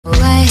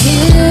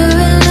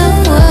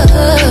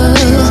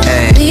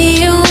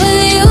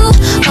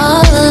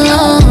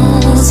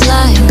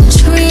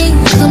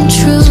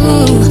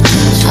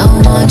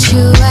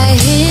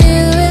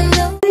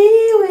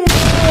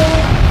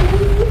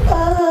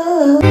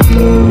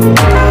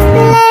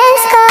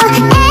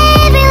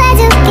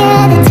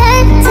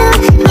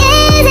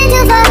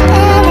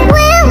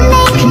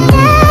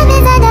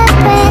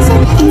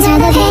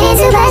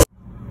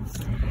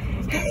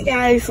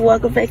guys,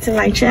 welcome back to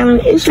my channel.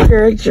 It's your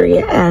girl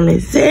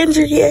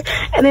Driaa'Alexandriaa,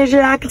 and as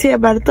y'all can tell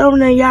by the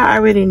thumbnail, y'all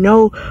already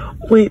know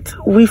what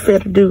we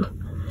finna do.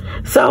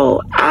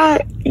 So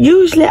I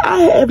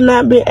have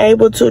not been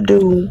able to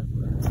do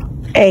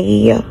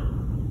a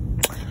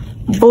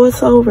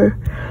voiceover,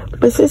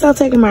 but since I'm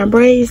taking my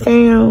braids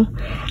down,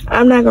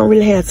 I'm not gonna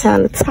really have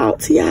time to talk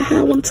to y'all how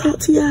I want to talk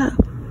to y'all.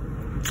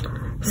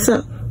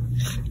 So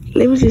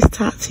let me just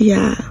talk to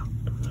y'all.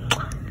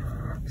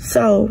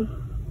 So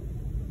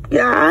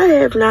yeah, I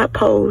have not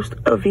posted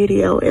a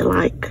video in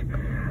like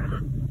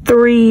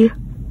 3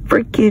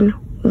 freaking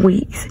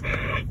weeks.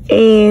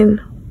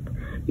 And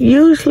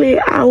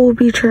usually I will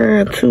be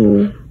trying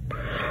to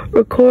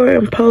record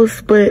and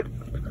post, but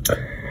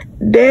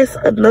that's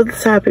another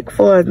topic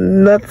for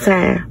another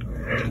time.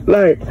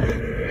 Like,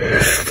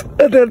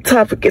 another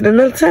topic and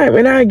another time.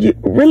 And I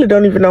really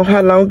don't even know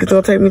how long it's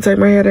gonna take me to take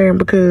my hair down,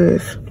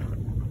 because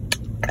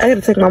I had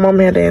to take my mama's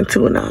hair down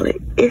too and all that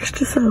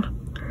extra stuff.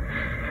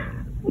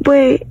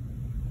 But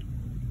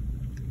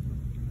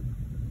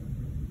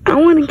I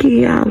want to give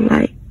y'all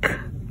like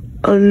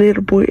a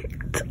little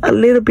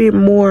bit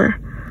more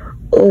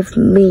of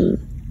me,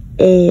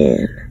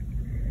 and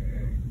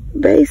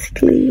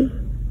basically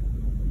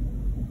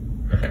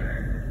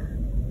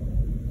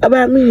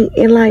about me,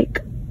 and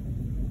like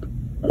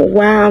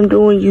why I'm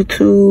doing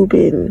YouTube,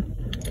 and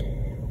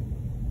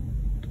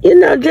you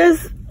know,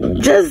 just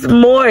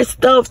more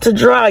stuff to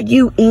draw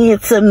you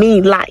into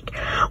me. Like,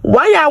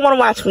 why y'all want to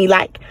watch me?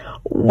 Like,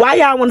 why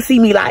y'all want to see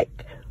me? Like,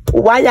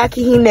 why y'all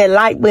keep hitting that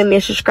like button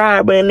and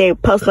subscribe button and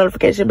post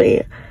notification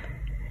bell?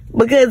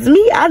 Because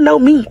I know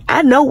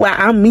why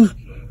I'm me.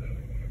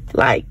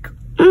 Like,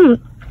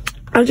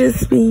 I'll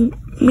just be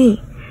me.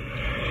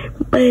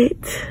 But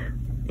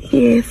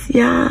yes,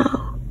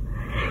 y'all,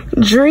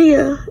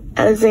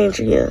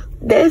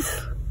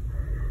 Driaa'Alexandriaa,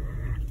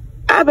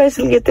 I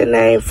basically get the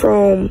name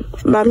from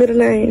my middle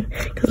name,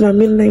 because my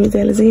middle name is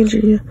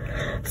Alexandria.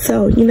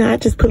 So, you know, I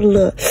just put a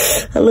little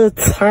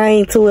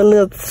twang to it, a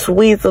little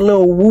twist, a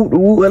little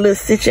woo, a little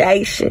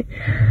situation.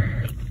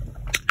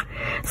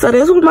 So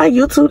that's where my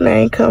YouTube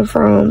name come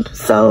from.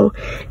 So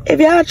if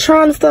y'all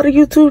trying to start a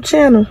YouTube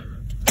channel,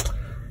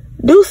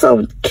 do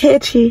something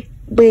catchy,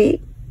 but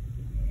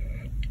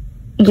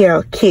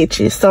yeah,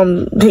 catchy.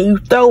 Something you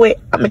throw it,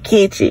 I'ma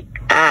catch it.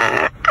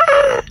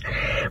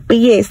 But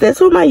yes, that's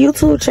where my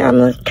YouTube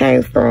channel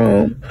came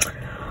from.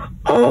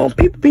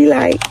 People be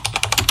like,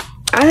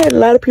 I had a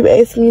lot of people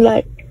asking me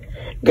like,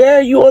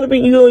 girl, you only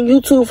been on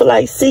YouTube for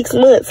like 6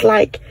 months.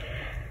 Like,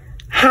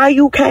 how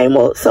you came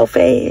up so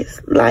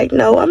fast? Like,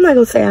 no, I'm not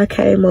gonna say I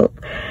came up.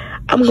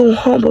 I'm gonna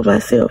humble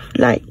myself.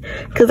 Like,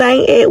 cause I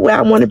ain't at where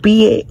I wanna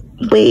be at,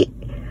 but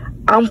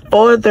I'm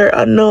farther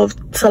enough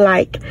to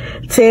like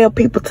tell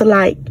people to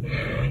like,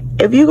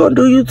 if you're gonna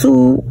do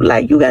YouTube,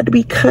 like, you got to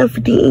be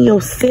confident in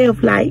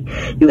yourself. Like,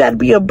 you got to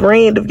be a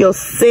brand of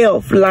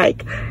yourself.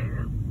 Like,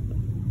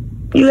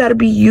 you got to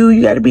be you.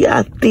 You got to be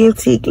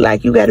authentic.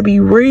 Like, you got to be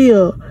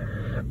real.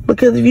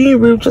 Because if you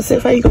ain't real with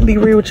yourself, how you gonna be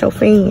real with your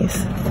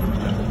fans?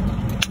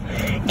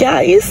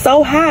 Y'all, it's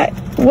so hot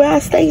where I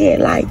stay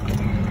at. Like,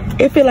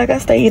 it feel like I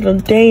stay in a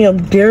damn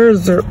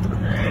desert.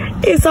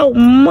 It's so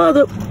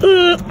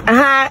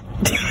hot.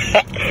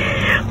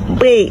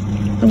 But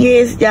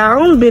yes, y'all, I've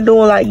only been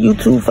doing like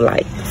YouTube for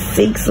like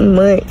 6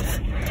 months.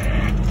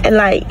 And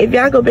like, if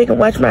y'all go back and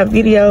watch my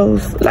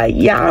videos, like,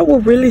 y'all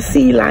will really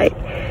see like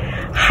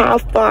how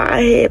far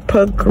I had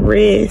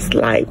progressed,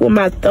 like with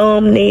my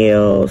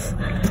thumbnails,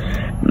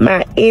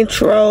 my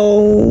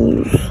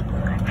intros,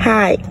 how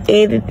I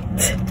edit.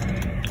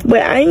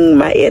 But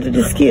my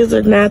editing skills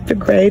are not the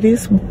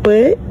greatest,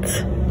 but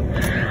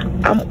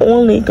I'm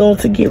only going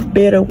to get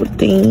better with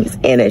things.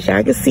 And as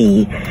y'all can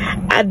see,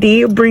 I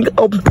did bring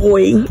a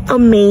boy, a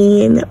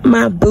man,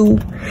 my boo,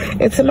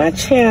 into my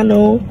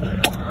channel.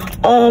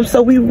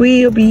 So we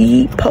will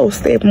be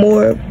posting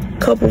more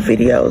couple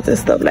videos and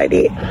stuff like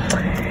that.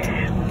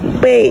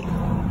 But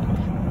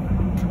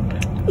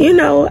you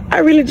know, I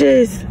really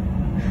just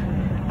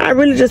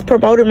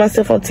promoted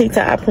myself on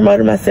TikTok. I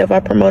promoted myself.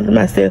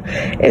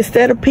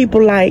 Instead of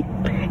people like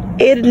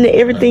editing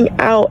everything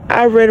out,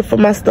 I ready for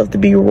my stuff to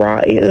be raw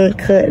and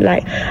uncut.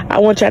 Like, I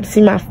want y'all to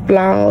see my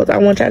flaws. I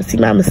want y'all to see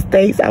my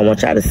mistakes. I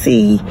want y'all to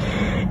see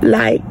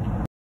like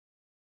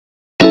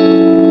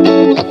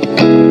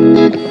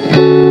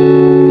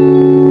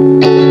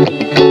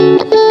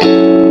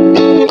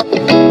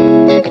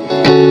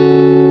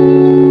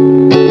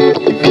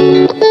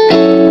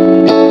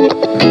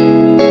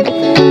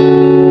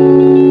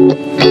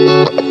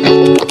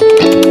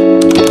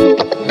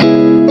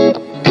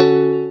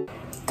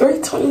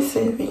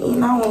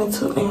and I only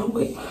took them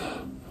with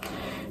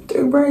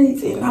 3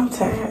 braids, and I'm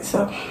tired,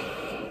 so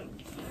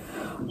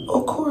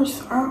of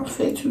course I'm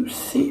fit to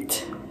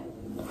sit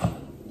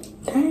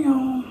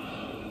down.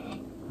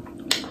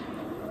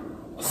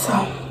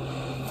 So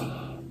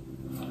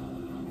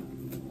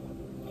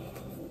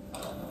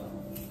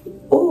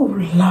oh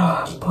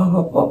Lord,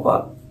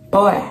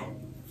 boy.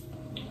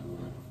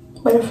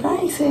 But if I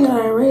ain't said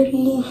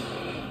already,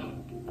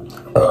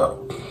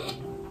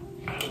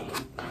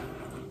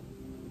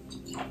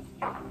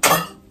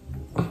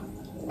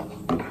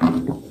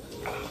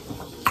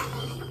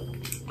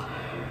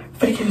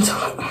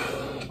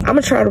 I'm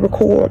gonna try to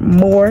record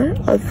more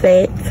of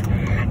that.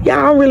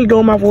 Yeah, I'm really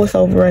doing my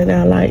voiceover right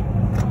now. Like,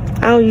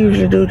 I don't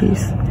usually do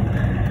this.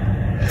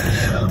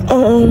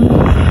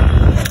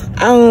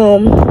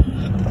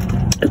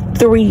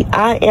 3,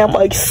 I am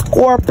a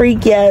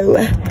Scorpio.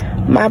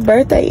 My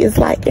birthday is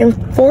like in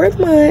 4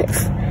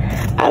 months.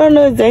 I don't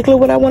know exactly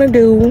what I want to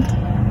do,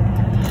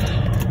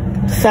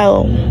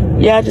 so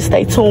y'all just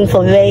stay tuned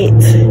for that.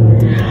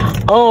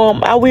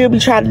 I will be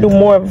trying to do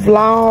more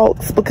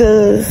vlogs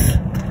because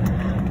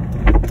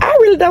I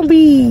really don't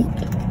be,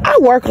 I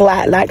work a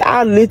lot. Like,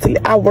 I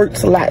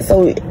worked a lot,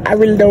 so I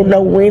really don't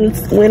know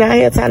when I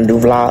have time to do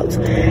vlogs.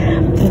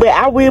 But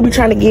I will be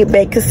trying to get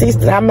back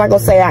consistent. I'm not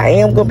gonna say I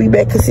am gonna be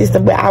back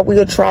consistent, but I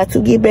will try to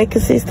get back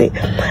consistent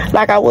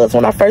like I was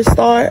when I first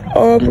started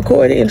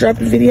recording and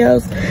dropping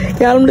videos.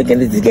 Y'all, I'm looking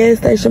at this gas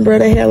station, bro.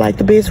 They had like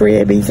the best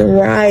red beans and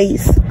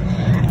rice.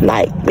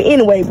 Like, but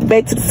anyway,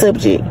 back to the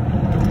subject.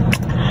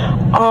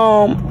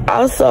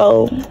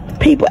 Also,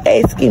 people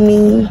asking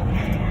me,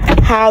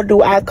 how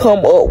do I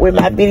come up with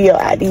my video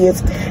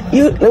ideas?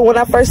 When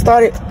I first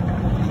started,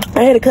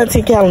 I had a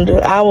content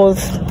calendar. All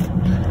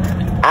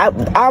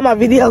my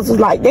videos was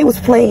like, they was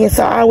playing,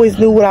 so I always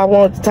knew what I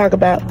wanted to talk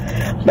about.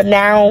 But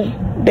now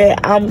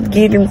that I'm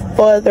getting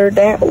further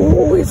down,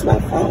 oh, it's my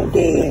phone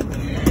dead.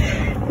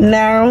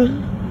 Now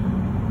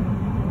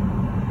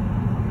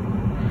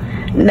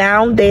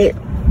that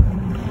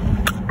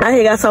I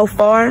had got so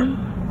far,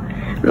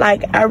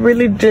 like, I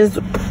really just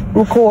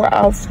record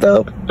off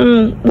the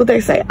what they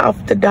say,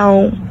 off the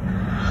dome.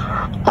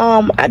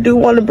 I do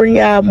want to bring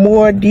y'all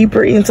more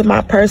deeper into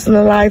my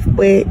personal life,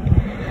 but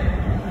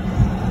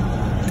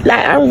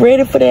like, I'm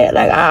ready for that.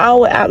 Like,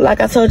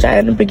 like I told y'all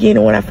in the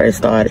beginning when I first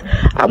started,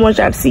 I want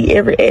y'all to see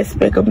every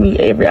aspect of me,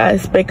 every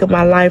aspect of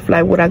my life,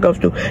 like what I go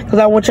through, because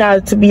I want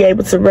y'all to be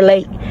able to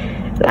relate.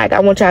 Like, I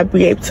want y'all to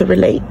be able to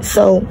relate.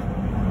 So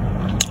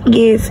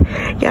yes,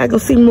 y'all gonna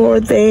see more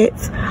of that.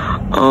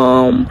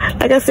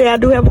 Like I said, I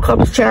do have a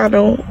couples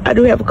channel.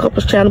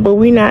 But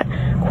we not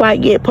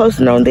quite yet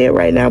posting on there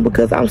right now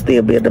because I'm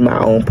still building my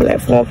own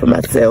platform for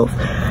myself.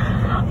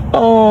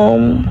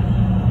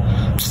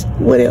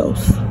 What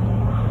else?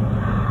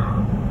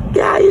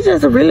 Yeah, it's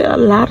just really a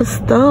lot of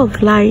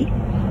stuff. Like,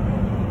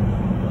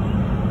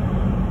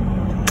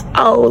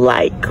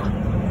 like,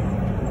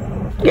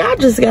 y'all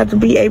just got to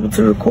be able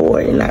to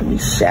record and not be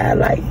shy.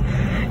 Like,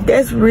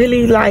 that's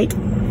really, like,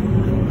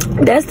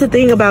 that's the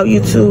thing about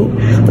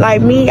YouTube.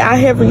 Like me, I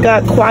haven't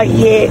got quite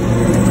yet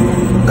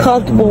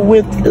comfortable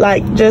with,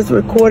 like, just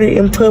recording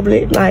in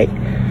public, like,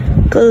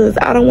 because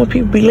I don't want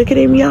people to be looking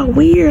at me all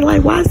weird.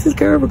 Like, why is this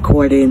girl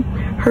recording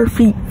her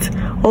feet?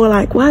 Or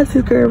like, why is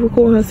this girl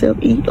recording herself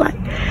eat? Like,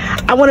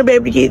 I want to be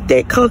able to get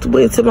that comfortable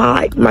into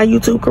my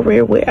YouTube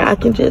career where I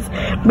can just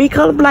be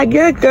comfortable, like,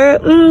 yeah,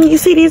 girl, you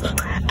see this?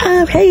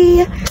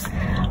 Hey.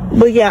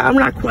 But yeah, I'm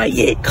not quite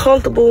yet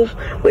comfortable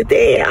with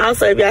that.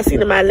 Also, if y'all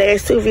seen in my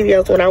last 2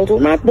 videos when I was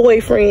with my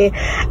boyfriend,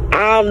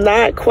 I'm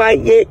not quite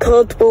yet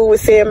comfortable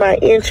with saying my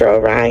intro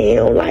where I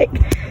am. Like,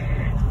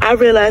 I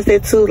realized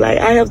that too. Like,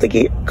 I have to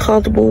get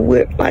comfortable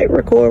with, like,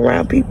 recording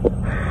around people.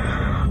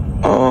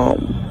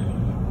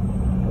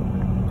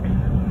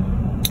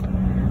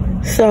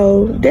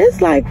 So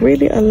there's, like,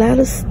 really a lot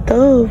of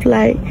stuff.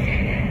 Like,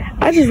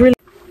 I just really.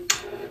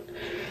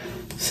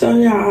 So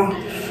y'all,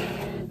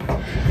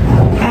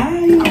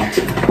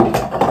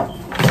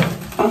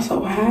 I'm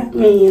so hot,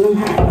 man. I'm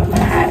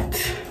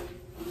hot.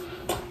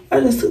 I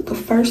just took the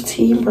first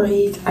 10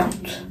 braids out.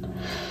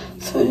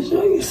 So as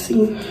y'all can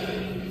see,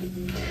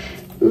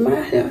 my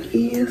hair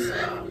is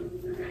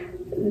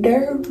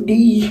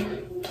dirty.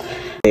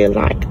 And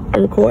like, I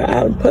record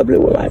out in public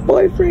with my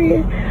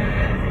boyfriend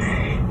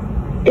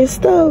and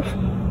stuff.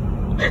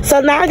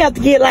 So now I got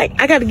to get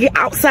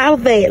outside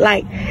of that.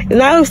 Like,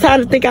 now it's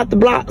time to think out the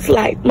blocks.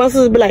 Like, my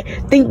sister be like,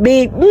 think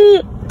big,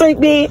 think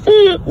big,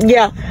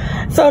 yeah.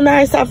 So now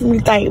it's time for me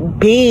to think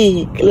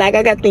big. Like,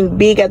 I got to think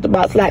big at the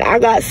box. Like, I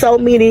got so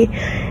many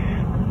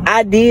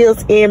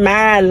ideas in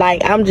mind.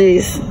 Like, I'm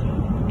just,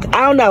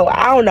 I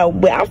don't know,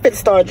 but I'm finna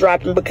start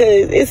dropping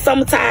because it's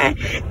summertime.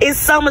 It's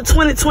summer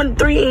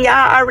 2023 and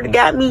y'all already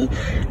got me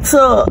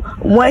to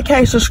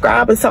 1K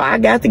subscribers, so I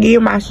got to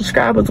give my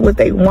subscribers what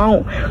they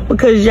want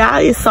because y'all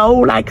is so,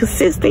 like,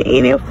 consistent.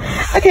 And if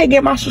I can't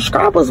get my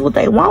subscribers what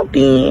they want,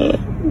 then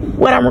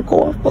what I'm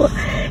recording for.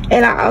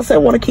 And I also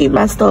want to keep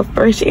my stuff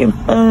fresh and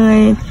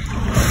fun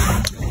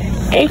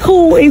and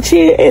cool and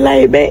chill and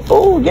laid back.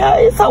 Oh,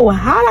 y'all, it's so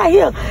hot out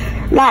here.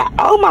 Like,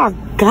 oh my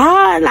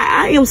God, like,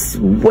 I am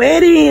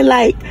sweating.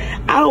 Like,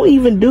 I don't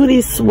even do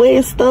this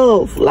sweat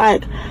stuff.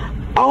 Like,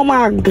 oh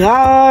my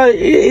God,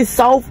 it is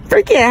so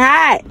freaking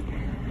hot.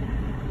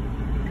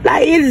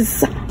 Like, it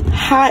is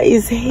hot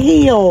as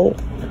hell.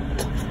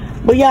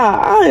 But y'all,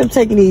 I am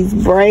taking these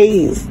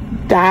braids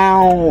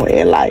down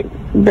and, like,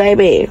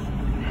 baby,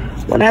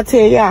 when I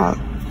tell y'all,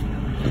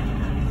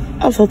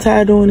 I'm so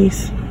tired of doing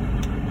this.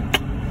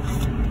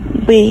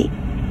 But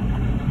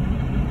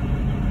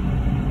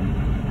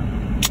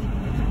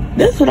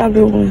that's what I'm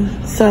doing.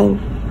 So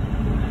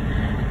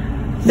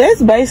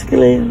that's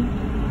basically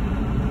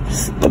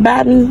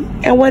about me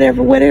and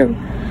whatever.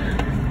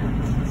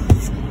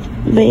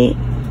 But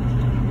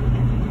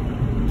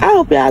I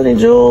hope y'all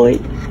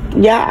enjoyed.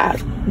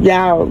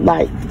 Y'all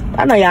like,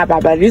 I know y'all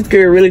about this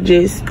girl really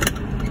just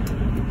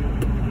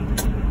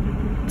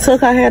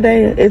took her hair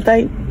down and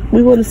think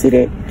we want to see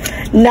that.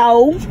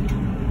 No,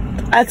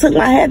 I took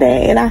my hair down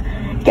and I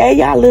gave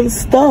y'all little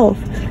stuff.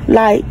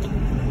 Like,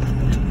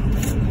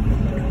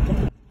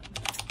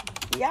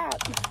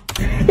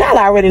 y'all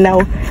already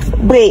know.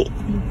 But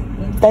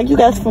thank you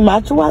guys for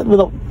watching.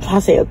 I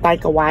said thank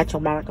you for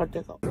watching.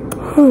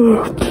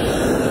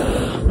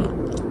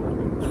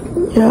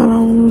 Y'all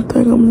don't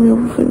think I'm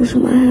ever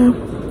finishing my hair.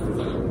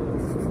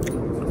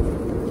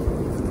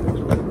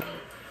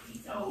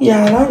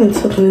 Y'all, I done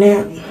took a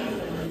nap.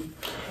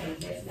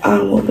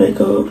 I woke back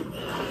up.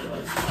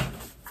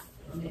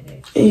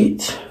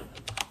 It's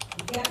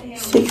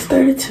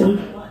 6:32.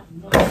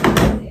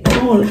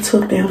 I only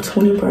took down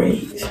 20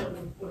 braids.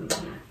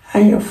 I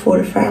have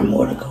 45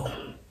 more to go.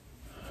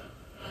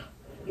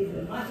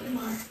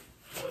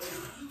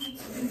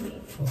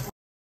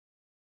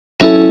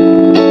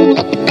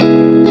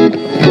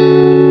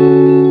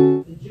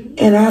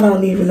 And I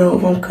don't even know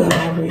if I'm cutting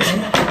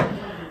already.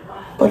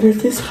 But at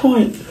this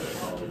point,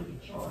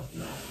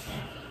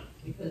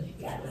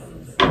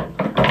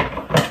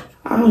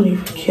 I don't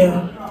even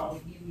care.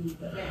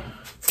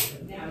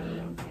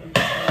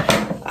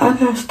 I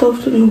got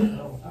stuff to do.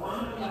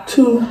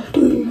 2,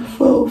 3,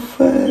 4,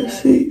 5,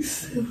 6,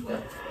 7,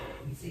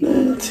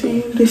 9,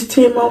 10. There's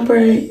 10 more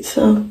braids,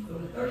 so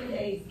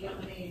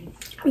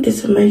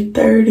this will make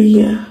 30,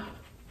 yeah.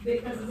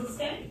 Because it's a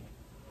scheme.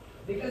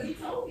 Because he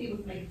told me he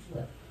was making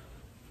 12.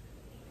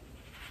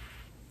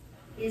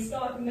 He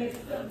started to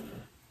make 12.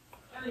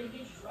 30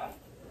 inches, right?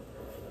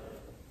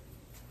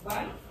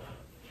 Right?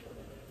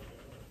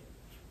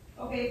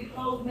 Okay, if you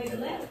close make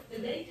 11,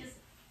 then they just,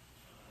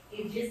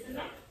 it's just a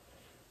night.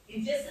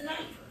 It's just a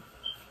night.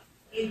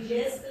 It's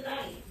just a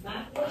night.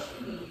 My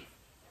question is,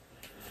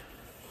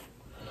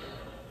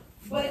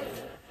 but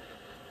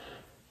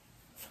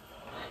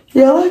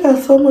y'all, I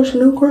got so much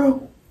new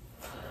growth.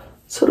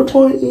 To the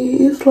point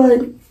it's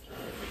like,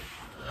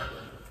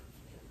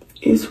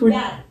 it's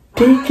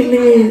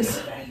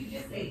ridiculous.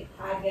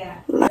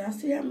 Like, I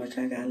see how much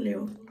I got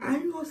left. I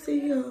ain't gonna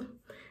sit here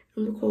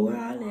and record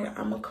all that.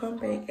 I'm gonna come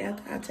back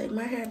after I take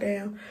my hair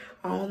down.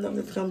 I don't know if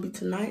it's gonna be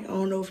tonight. I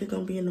don't know if it's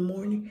gonna be in the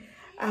morning.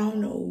 I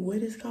don't know what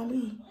it's gonna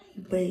be.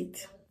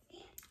 But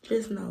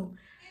just know,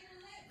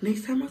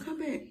 next time I come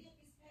back,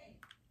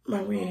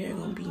 my red hair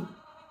gonna be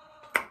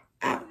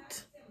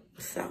out.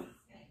 So,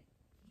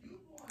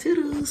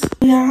 toodles.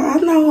 Yeah, I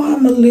know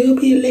I'm a little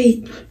bit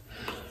late.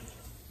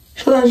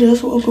 So I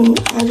just woke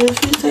up. I just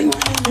finished taking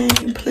my hair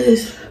down.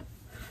 Plus,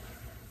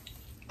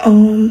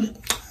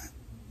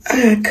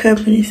 I got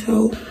company,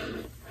 so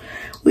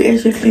we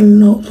actually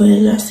cleaning up. But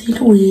y'all see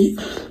the wig.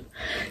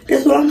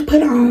 That's what I'm gonna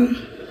put on.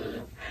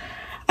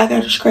 I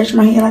gotta scratch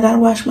my head. I gotta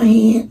wash my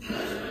head.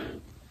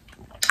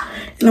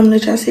 And I'm gonna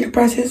let y'all see the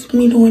process of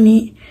me doing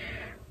it.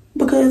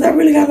 Because I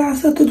really got a lot of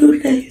stuff to do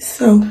today.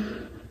 So,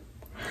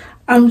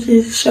 I'm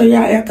just show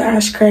y'all after I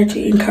scratch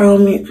it and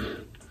comb it.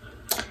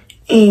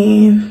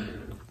 And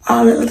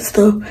all the other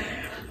stuff.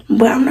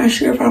 But I'm not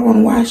sure if I want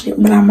to wash it.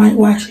 But I might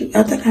wash it.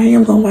 I think I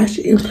am gonna wash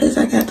it. And plus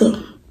I got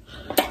to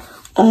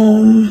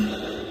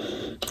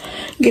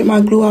get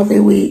my glue off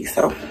that wig.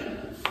 So,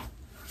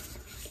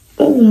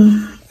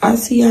 I'll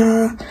see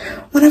y'all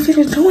when I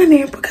finish doing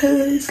it.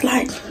 Because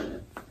like,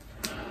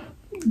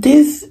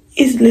 this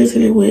is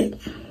literally what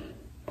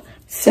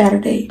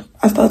Saturday.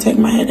 I started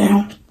taking my hair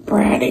down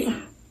Friday.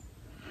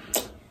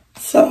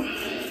 So,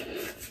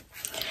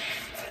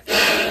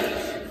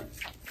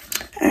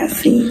 I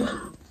see you.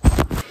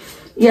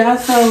 Yeah,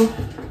 so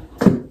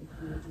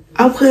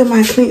I'm putting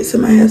my cleats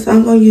in my hair, so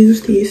I'm gonna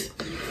use this.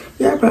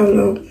 Y'all probably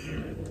don't.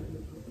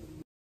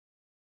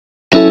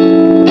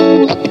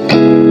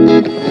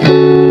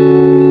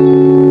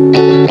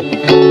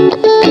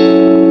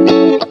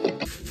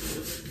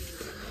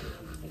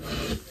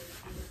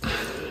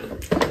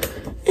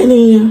 And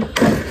then,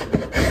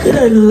 it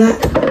ain't a lot,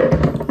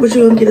 but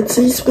you're gonna get a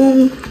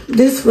teaspoon.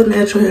 This is for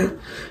natural hair.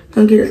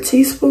 Gonna get a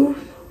teaspoon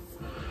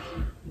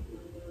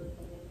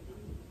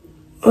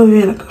of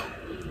vinegar.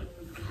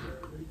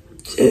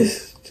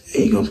 Just,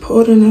 you're gonna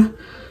pour it in there.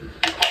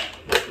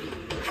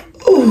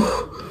 Ooh.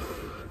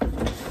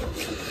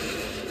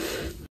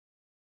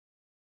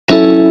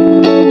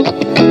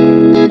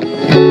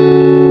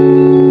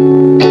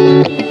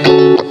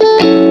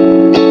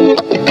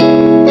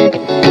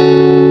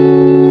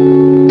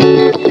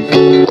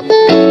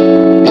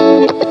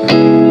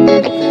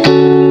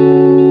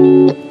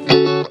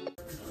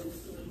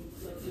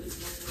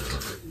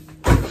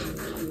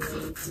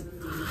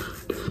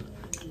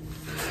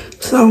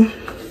 So,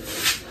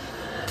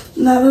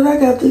 now that I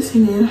got this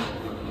in here,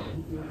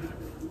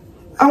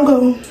 I'm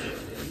gonna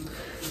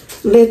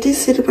let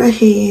this sit in my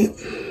head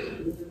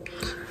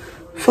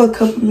for a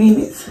couple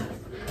minutes.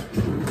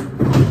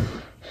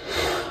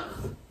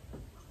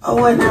 Or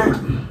whatnot.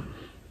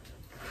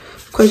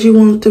 Because because you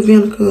want the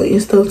vinegar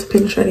and stuff to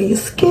penetrate in your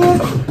skin.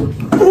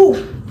 Ooh.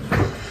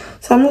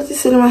 So I'm gonna just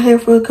sit in my hair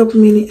for a couple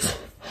minutes.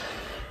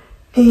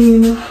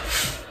 And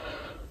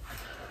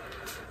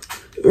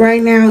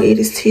right now it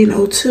is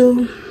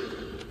 10:02.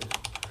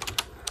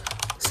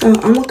 So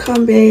I'm gonna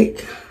come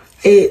back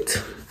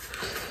at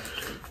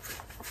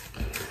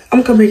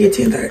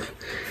 10:30.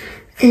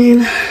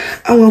 And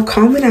I'm gonna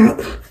comb it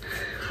out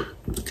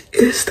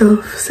and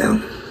stuff. So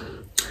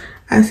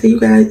I'll see you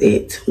guys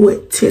at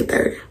what,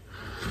 10:30.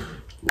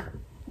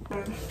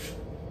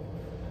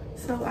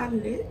 So I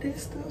let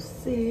this stuff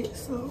sit.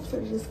 So I'm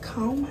gonna just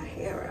comb my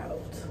hair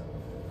out.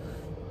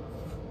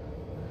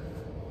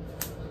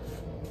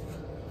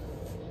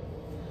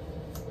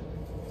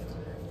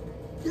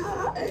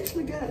 Yeah, I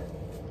actually got it.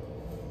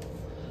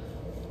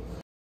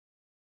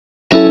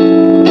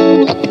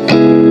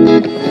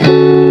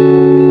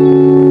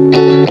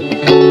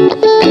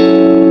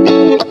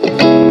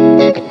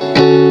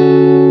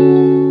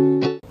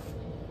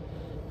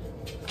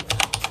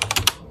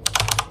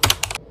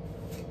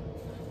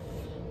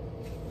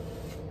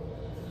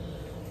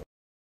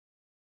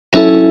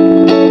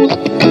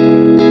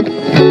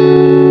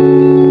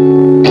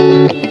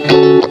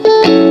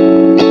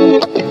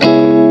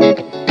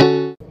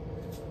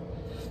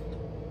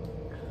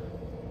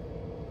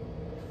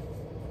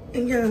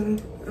 And yeah, I'm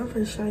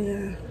gonna show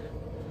y'all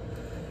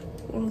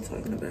what I'm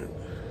talking about.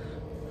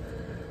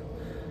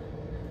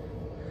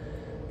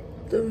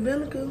 The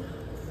vinegar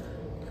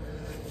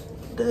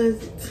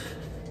does it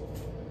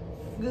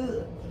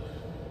good.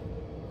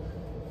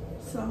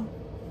 So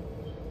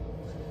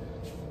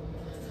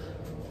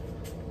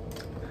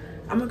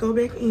I'm gonna go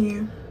back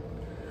in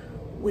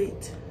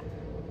with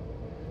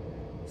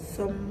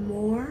some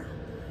more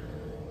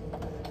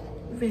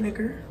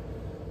vinegar.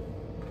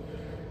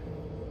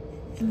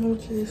 And we'll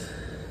just,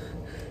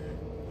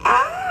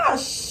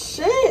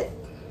 shit.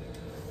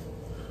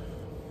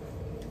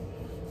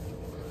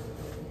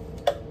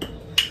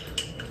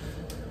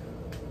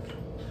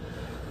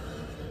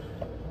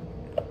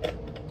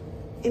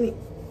 And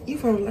you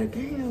probably like,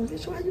 damn,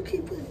 bitch, why you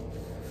keep putting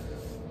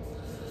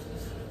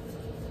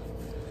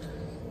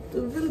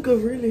the vinegar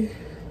really,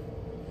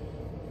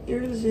 it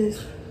really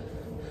just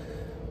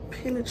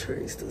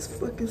penetrates this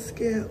fucking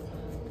scalp.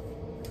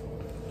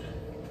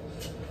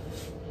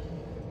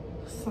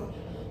 So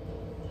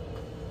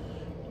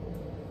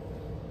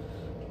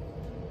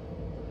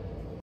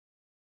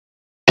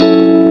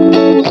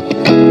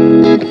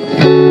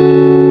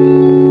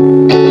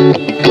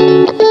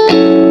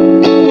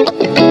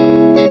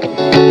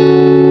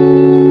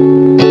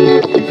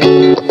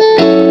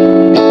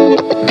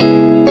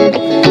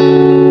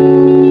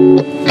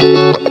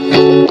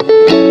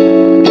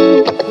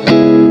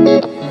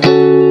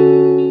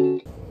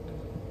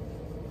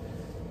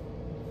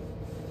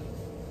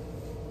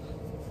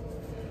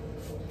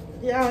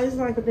yeah, it's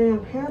like a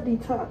damn hair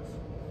detox.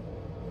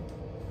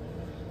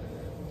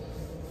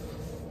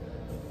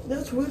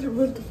 That's really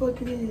what the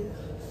fuck it is.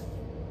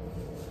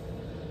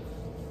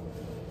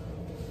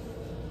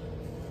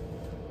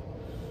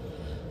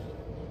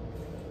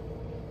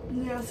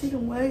 Yeah, I see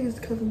them waves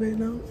coming back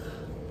now.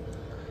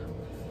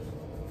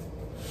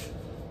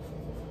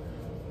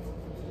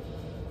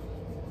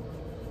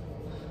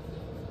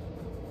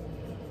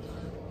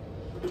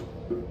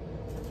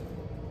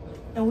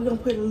 And we're gonna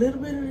put a little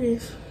bit of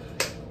this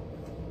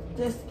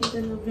just to get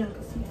that little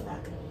vinegar smell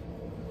out.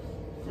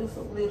 Just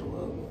a little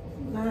of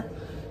it.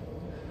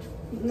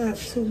 Not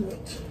too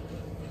much.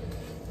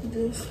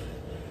 Just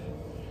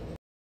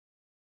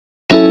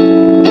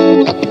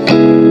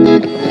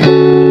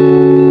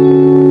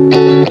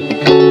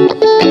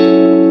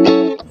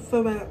for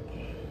about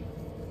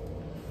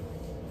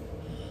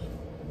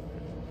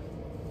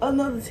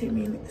another 10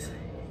 minutes.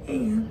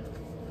 And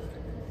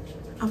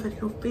I'm gonna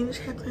go finish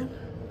helping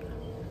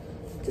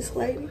this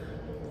lady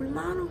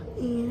remodel,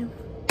 and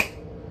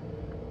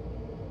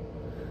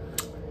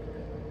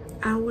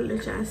I will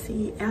let y'all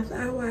see after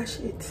I wash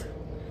it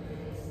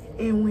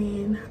and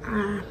when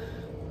I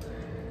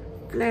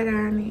flat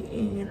iron it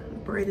and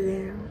braid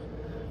it down,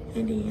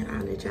 and then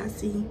I'll let y'all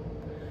see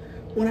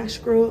when I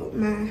scrub up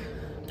my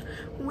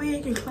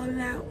wig and clean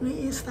it out and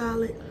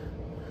install it.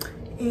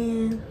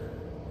 And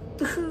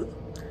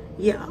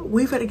yeah,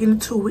 we better get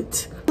into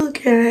it.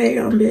 Okay,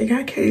 I'm back.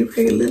 I came back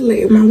a little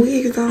late. My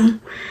wig is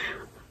on,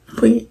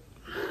 but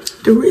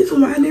the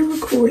reason why I didn't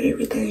record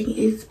everything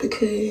is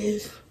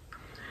because,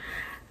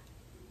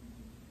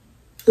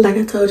 like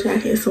I told you, I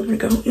had somewhere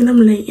to go and I'm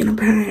late and I'm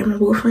behind. My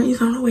boyfriend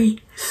is on the way.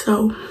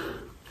 So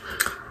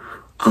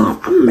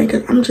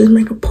I'm just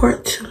make a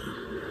part 2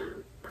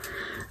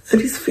 of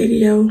this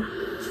video.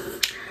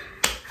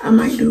 I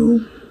might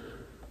do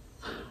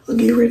a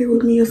get ready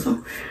with me or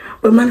something.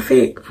 But matter of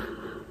fact,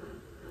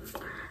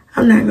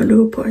 I'm not gonna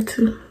do a part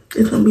 2.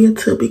 It's gonna be a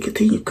to be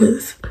continued,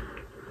 because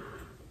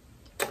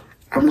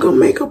I'm gonna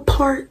make a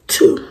part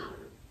 2.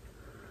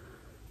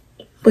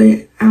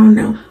 But I don't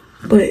know.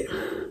 But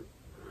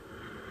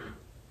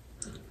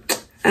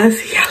I'll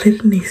see y'all in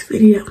the next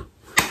video.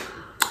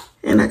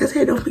 And like I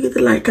said, don't forget to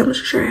like, comment,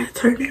 subscribe,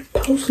 turn that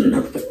post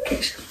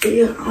notification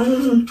bell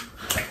on.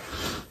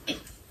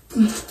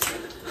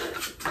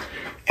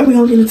 And we're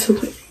gonna get into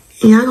it.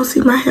 And y'all gonna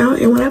see my hair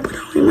and what I put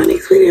on in my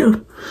next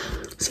video.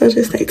 So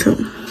just stay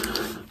tuned.